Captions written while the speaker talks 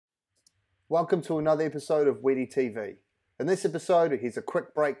Welcome to another episode of Wettie TV. In this episode, here's a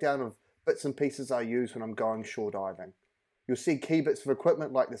quick breakdown of bits and pieces I use when I'm going shore diving. You'll see key bits of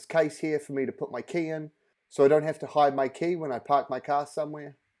equipment like this case here for me to put my key in, so I don't have to hide my key when I park my car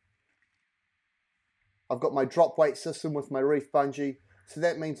somewhere. I've got my drop weight system with my reef bungee, so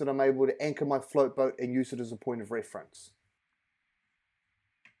that means that I'm able to anchor my float boat and use it as a point of reference.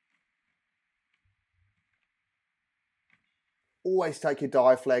 Always take your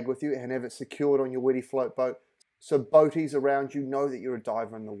dive flag with you and have it secured on your Wettie float boat so boaties around you know that you're a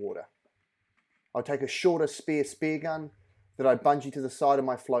diver in the water. I'll take a shorter spear gun that I bungee to the side of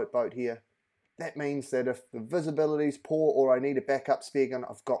my float boat here. That means that if the visibility is poor or I need a backup spear gun,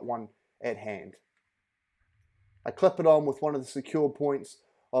 I've got one at hand. I clip it on with one of the secure points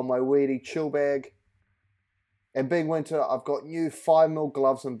on my Wettie chill bag. And being winter, I've got new 5mm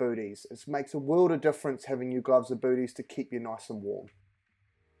gloves and booties. It makes a world of difference having new gloves and booties to keep you nice and warm.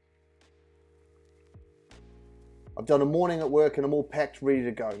 I've done a morning at work and I'm all packed, ready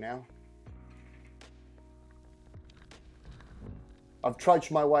to go now. I've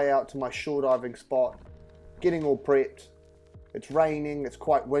trudged my way out to my shore diving spot, getting all prepped. It's raining, it's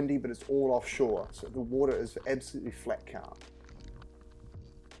quite windy, but it's all offshore, so the water is absolutely flat calm.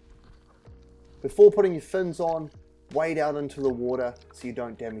 Before putting your fins on, wade out into the water so you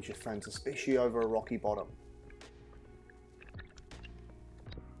don't damage your fins, especially over a rocky bottom.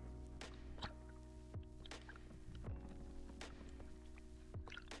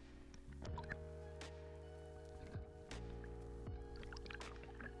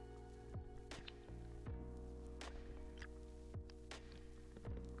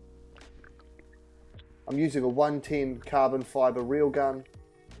 I'm using a 110 carbon fiber reel gun,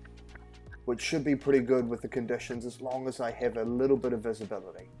 which should be pretty good with the conditions as long as I have a little bit of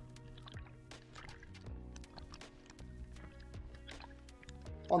visibility.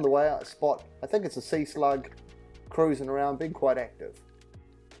 On the way out, I spot, I think it's a sea slug, cruising around, being quite active.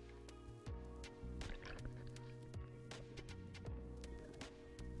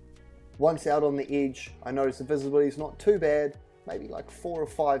 Once out on the edge, I notice the visibility is not too bad, maybe like 4 or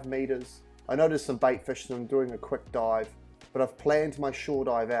 5 meters. I noticed some bait fish and I'm doing a quick dive, but I've planned my shore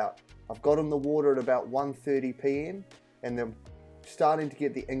dive out. I've got in the water at about 1:30 p.m. and they're starting to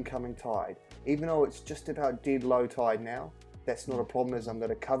get the incoming tide. Even though it's just about dead low tide now, that's not a problem as I'm going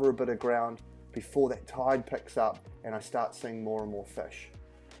to cover a bit of ground before that tide picks up and I start seeing more and more fish.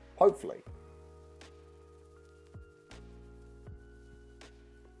 Hopefully.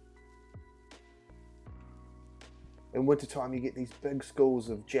 In wintertime you get these big schools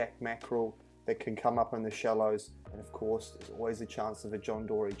of jack mackerel that can come up in the shallows, and of course there's always a chance of a John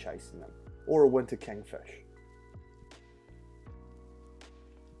Dory chasing them, or a winter kingfish.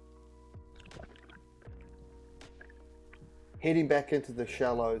 Heading back into the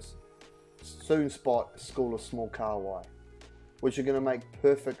shallows, soon spot a school of small kahawai, which are going to make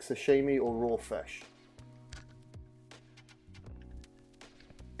perfect sashimi or raw fish.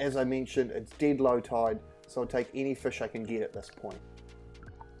 As I mentioned, it's dead low tide, so I'll take any fish I can get at this point.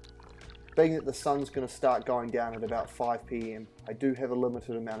 Being that the sun's going to start going down at about 5 p.m, I do have a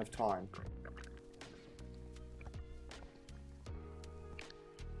limited amount of time.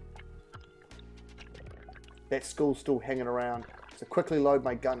 That school's still hanging around, so quickly load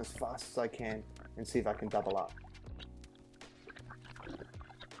my gun as fast as I can and see if I can double up.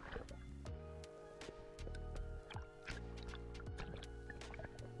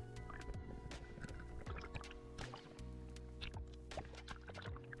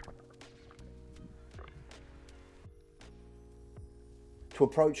 To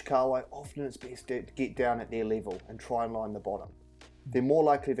approach kahawai, often it's best to get down at their level and try and line the bottom. They're more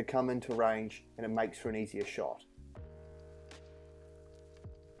likely to come into range and it makes for an easier shot.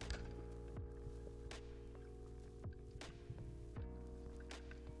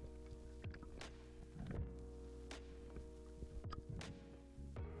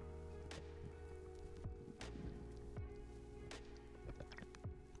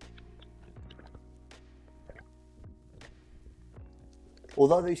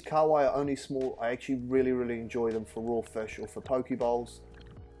 Although these kahawai are only small, I actually really enjoy them for raw fish or for poke bowls.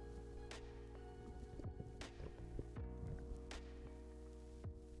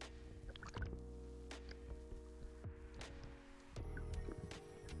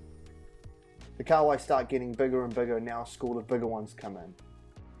 The kahawai start getting bigger and bigger, and now a school of bigger ones come in.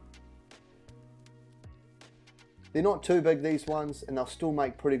 They're not too big, these ones, and they'll still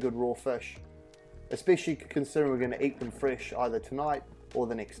make pretty good raw fish, especially considering we're going to eat them fresh either tonight or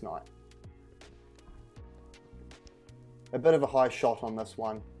the next night. A bit of a high shot on this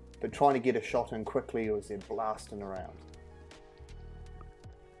one, but trying to get a shot in quickly as they're blasting around.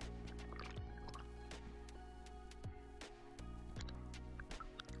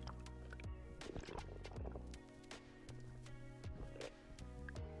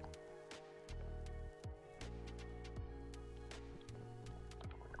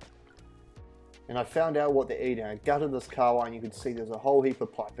 And I found out what they're eating. I gutted this kahawai and you could see there's a whole heap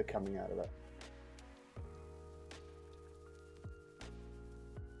of piper coming out of it.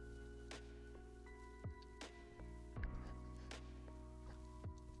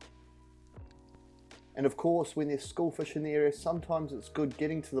 And of course, when there's school fish in the area, sometimes it's good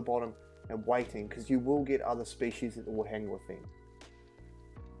getting to the bottom and waiting, because you will get other species that will hang with them.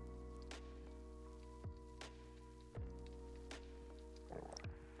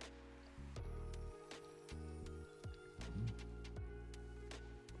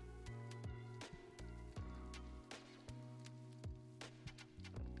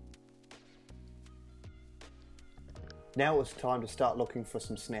 Now it's time to start looking for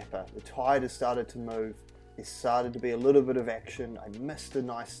some snapper. The tide has started to move. There started to be a little bit of action. I missed a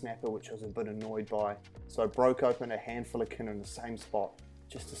nice snapper, which I was a bit annoyed by. So I broke open a handful of kinner in the same spot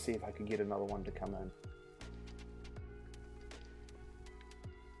just to see if I could get another one to come in.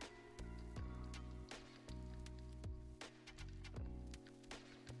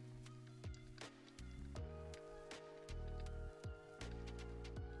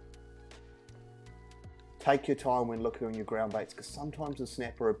 Take your time when looking on your ground baits, because sometimes the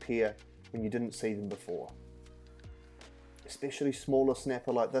snapper appear when you didn't see them before. Especially smaller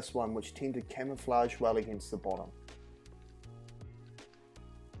snapper like this one, which tend to camouflage well against the bottom.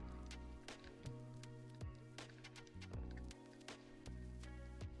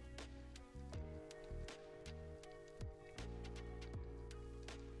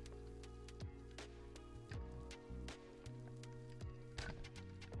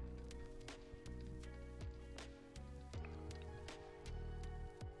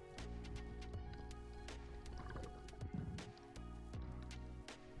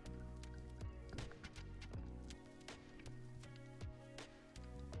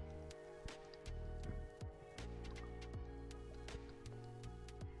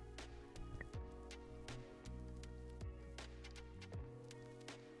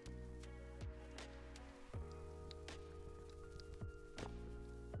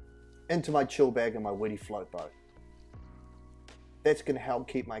 Into my chill bag and my Wettie float boat. That's going to help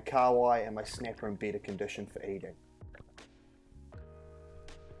keep my kahawai and my snapper in better condition for eating.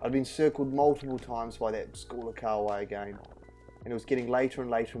 I've been circled multiple times by that school of kahawai again, and it was getting later and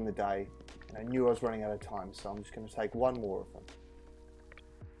later in the day, and I knew I was running out of time, so I'm just going to take one more of them.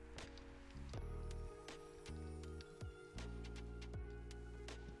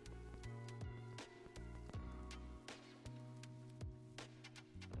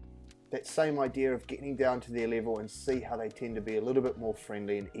 That same idea of getting down to their level and see how they tend to be a little bit more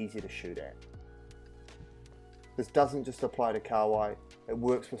friendly and easy to shoot at. This doesn't just apply to kahawai, it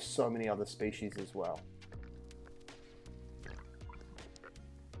works with so many other species as well.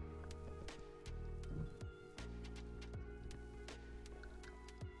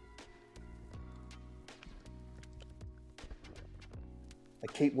 I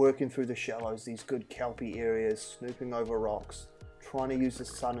keep working through the shallows, these good kelpy areas, snooping over rocks, trying to use the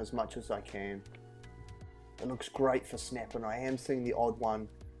sun as much as I can. It looks great for snapper, and I am seeing the odd one,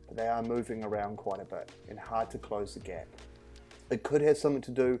 but they are moving around quite a bit and hard to close the gap. It could have something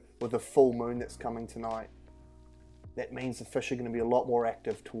to do with the full moon that's coming tonight. That means the fish are going to be a lot more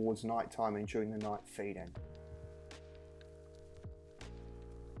active towards night time and during the night feeding.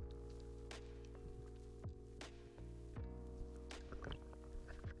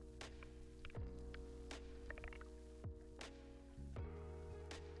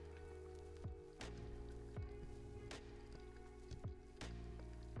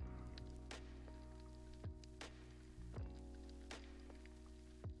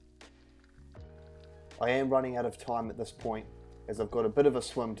 I am running out of time at this point, as I've got a bit of a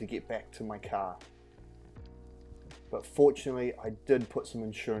swim to get back to my car. But fortunately, I did put some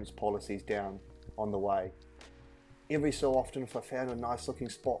insurance policies down on the way. Every so often, if I found a nice looking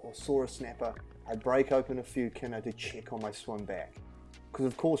spot or saw a snapper, I'd break open a few kinner to check on my swim back. Because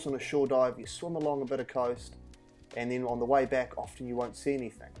of course on a shore dive, you swim along a bit of coast, and then on the way back, often you won't see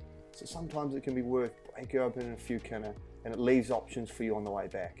anything. So sometimes it can be worth breaking open a few kinner, and it leaves options for you on the way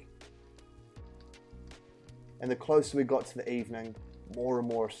back. And the closer we got to the evening, more and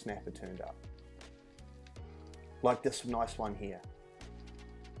more snapper turned up. Like this nice one here.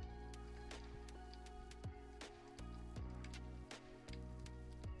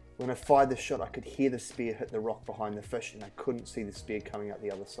 When I fired the shot, I could hear the spear hit the rock behind the fish, and I couldn't see the spear coming out the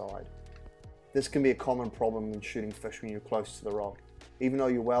other side. This can be a common problem when shooting fish when you're close to the rock. Even though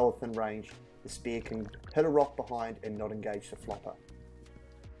you're well within range, the spear can hit a rock behind and not engage the flopper.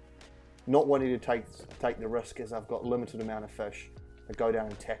 Not wanting to take the risk, as I've got a limited amount of fish, I go down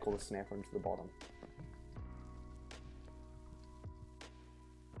and tackle the snapper into the bottom.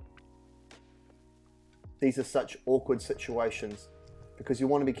 These are such awkward situations because you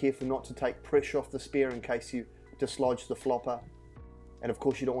want to be careful not to take pressure off the spear in case you dislodge the flopper. And of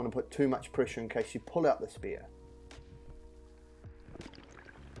course you don't want to put too much pressure in case you pull out the spear.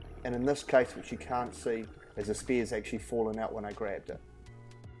 And in this case, which you can't see, is the spear's actually fallen out when I grabbed it.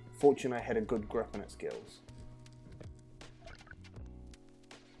 Fortunately, I had a good grip in its gills.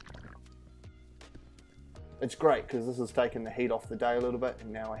 It's great because this has taken the heat off the day a little bit,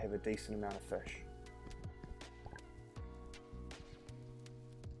 and now I have a decent amount of fish.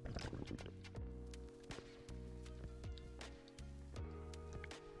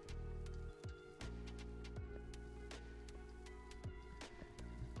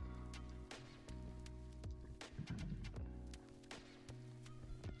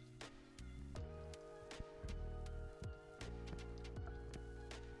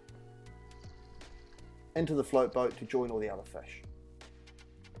 Into the float boat to join all the other fish.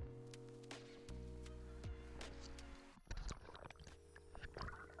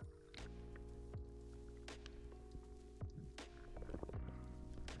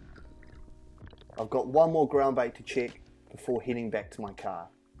 I've got one more ground bait to check before heading back to my car.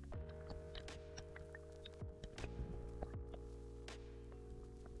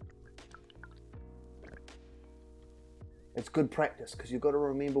 It's good practice because you've got to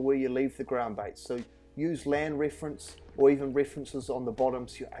remember where you leave the ground bait. So use land reference or even references on the bottom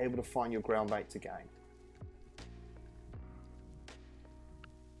so you're able to find your ground baits again.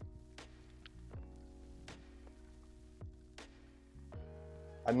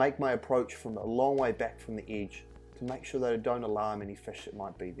 I make my approach from a long way back from the edge to make sure that I don't alarm any fish that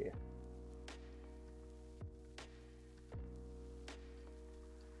might be there.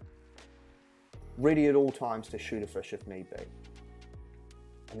 Ready at all times to shoot a fish if need be.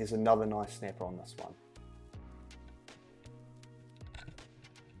 And there's another nice snapper on this one.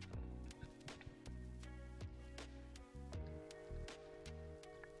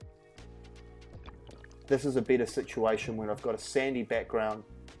 This is a better situation when I've got a sandy background,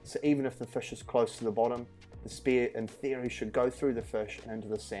 so even if the fish is close to the bottom, the spear in theory should go through the fish and into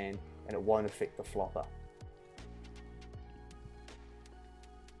the sand and it won't affect the flopper.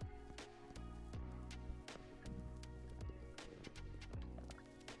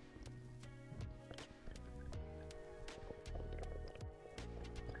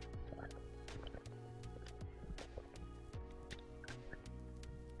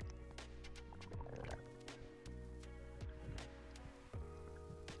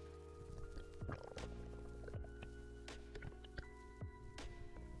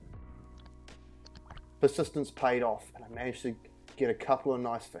 Persistence paid off and I managed to get a couple of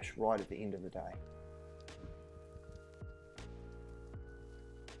nice fish right at the end of the day.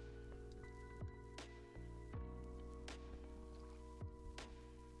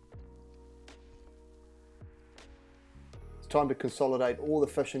 It's time to consolidate all the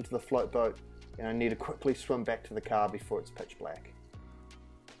fish into the float boat and I need to quickly swim back to the car before it's pitch black.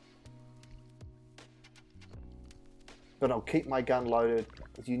 But I'll keep my gun loaded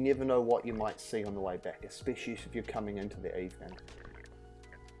as you never know what you might see on the way back, especially if you're coming into the evening.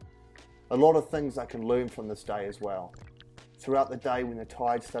 A lot of things I can learn from this day as well. Throughout the day when the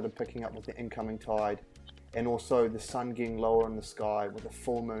tide started picking up with the incoming tide and also the sun getting lower in the sky with the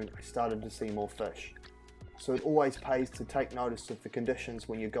full moon, I started to see more fish. So it always pays to take notice of the conditions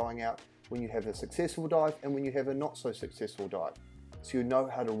when you're going out, when you have a successful dive and when you have a not so successful dive, so you know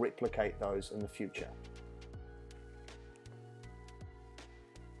how to replicate those in the future.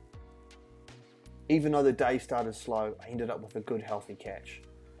 Even though the day started slow, I ended up with a good healthy catch.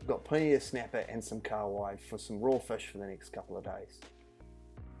 I've got plenty of snapper and some kahawai for some raw fish for the next couple of days.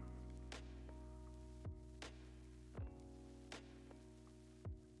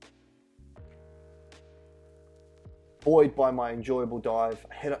 Buoyed by my enjoyable dive,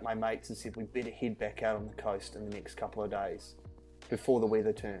 I hit up my mates and said we'd better head back out on the coast in the next couple of days, before the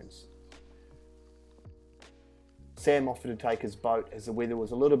weather turns. Sam offered to take his boat as the weather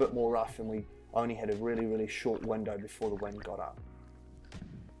was a little bit more rough and we only had a really short window before the wind got up.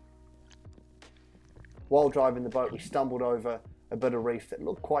 While driving the boat, we stumbled over a bit of reef that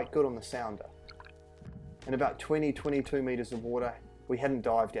looked quite good on the sounder. In about 20-22 meters of water, we hadn't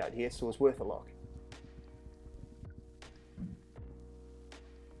dived out here, so it was worth a look.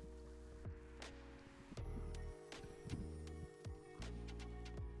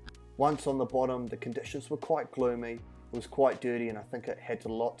 Once on the bottom, the conditions were quite gloomy. It was quite dirty and I think it had a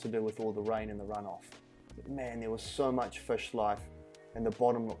lot to do with all the rain and the runoff. But man, there was so much fish life and the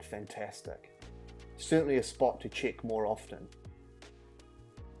bottom looked fantastic. Certainly a spot to check more often.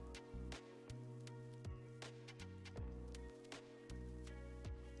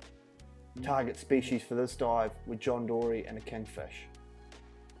 Target species for this dive were John Dory and a kingfish.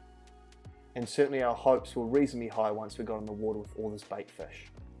 And certainly our hopes were reasonably high once we got in the water with all this bait fish.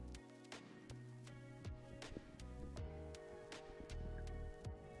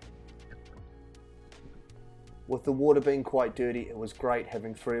 With the water being quite dirty, it was great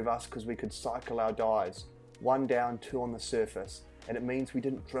having 3 of us because we could cycle our dives, 1 down, 2 on the surface, and it means we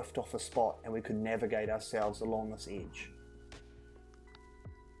didn't drift off a spot and we could navigate ourselves along this edge.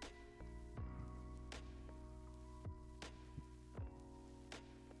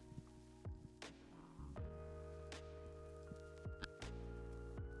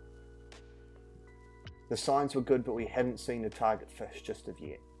 The signs were good, but we hadn't seen the target fish just of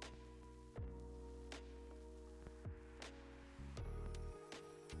yet.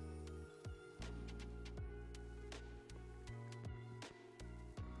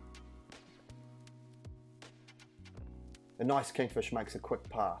 A nice kingfish makes a quick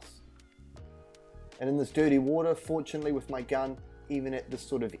pass. And in this dirty water, fortunately with my gun, even at this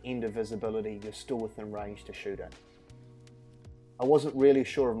sort of end of visibility, you're still within range to shoot it. I wasn't really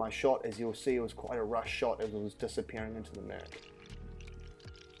sure of my shot, as you'll see it was quite a rush shot as it was disappearing into the murk.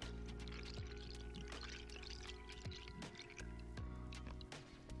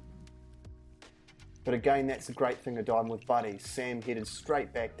 But again, that's the great thing of diving with buddies. Sam headed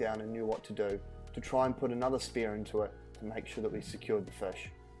straight back down and knew what to do, to try and put another spear into it to make sure that we secured the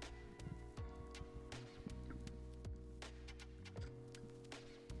fish.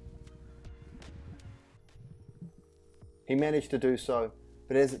 He managed to do so,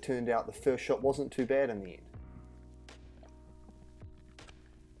 but as it turned out, the first shot wasn't too bad in the end.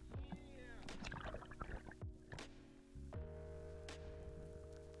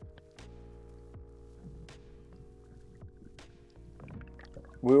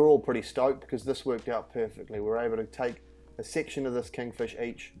 We were all pretty stoked because this worked out perfectly. We were able to take a section of this kingfish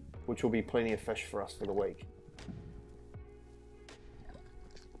each, which will be plenty of fish for us for the week.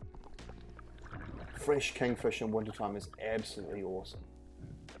 Fresh kingfish in wintertime is absolutely awesome.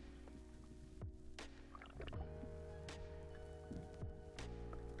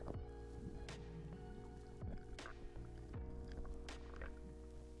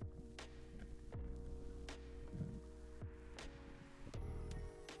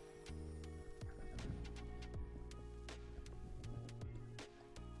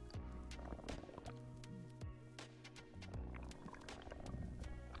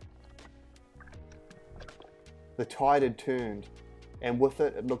 The tide had turned, and with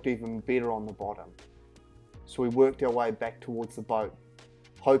it, it looked even better on the bottom. So we worked our way back towards the boat,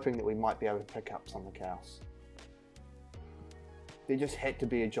 hoping that we might be able to pick up something else. There just had to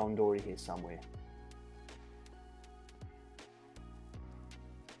be a John Dory here somewhere.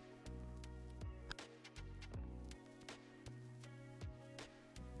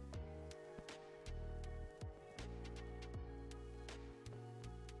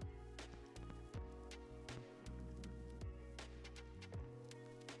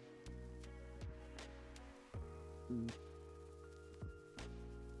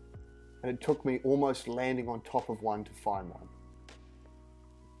 And it took me almost landing on top of one to find one.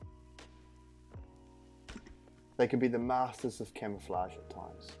 They can be the masters of camouflage at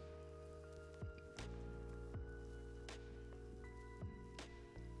times.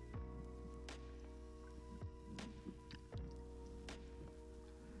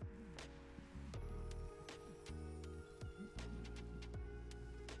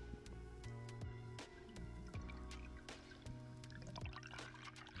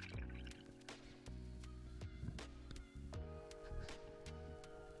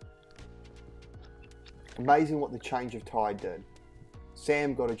 Amazing what the change of tide did.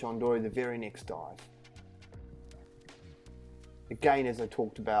 Sam got a John Dory the very next dive. Again, as I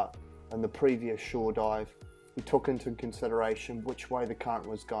talked about in the previous shore dive, we took into consideration which way the current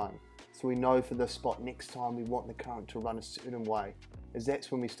was going. So we know for this spot next time we want the current to run a certain way, as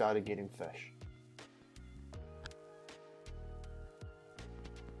that's when we started getting fish.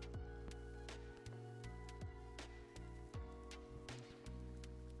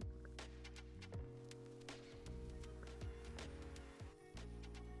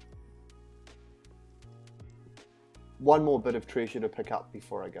 One more bit of treasure to pick up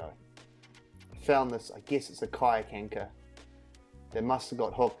before I go. I found this, I guess it's a kayak anchor. They must have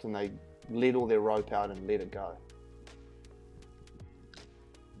got hooked and they let all their rope out and let it go.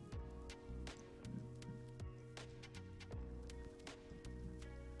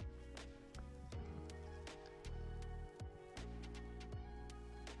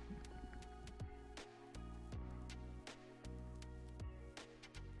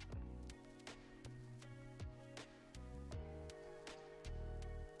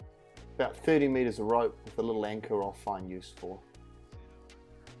 About 30 metres of rope with a little anchor I'll find use for.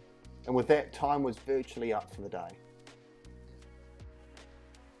 And with that, time was virtually up for the day.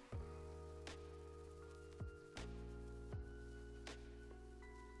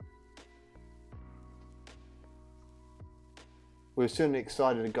 We were certainly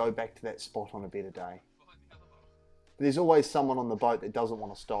excited to go back to that spot on a better day. But there's always someone on the boat that doesn't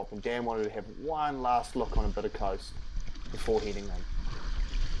want to stop, and Dan wanted to have one last look on a bit of coast before heading in.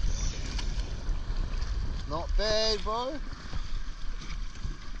 Not bad, bro.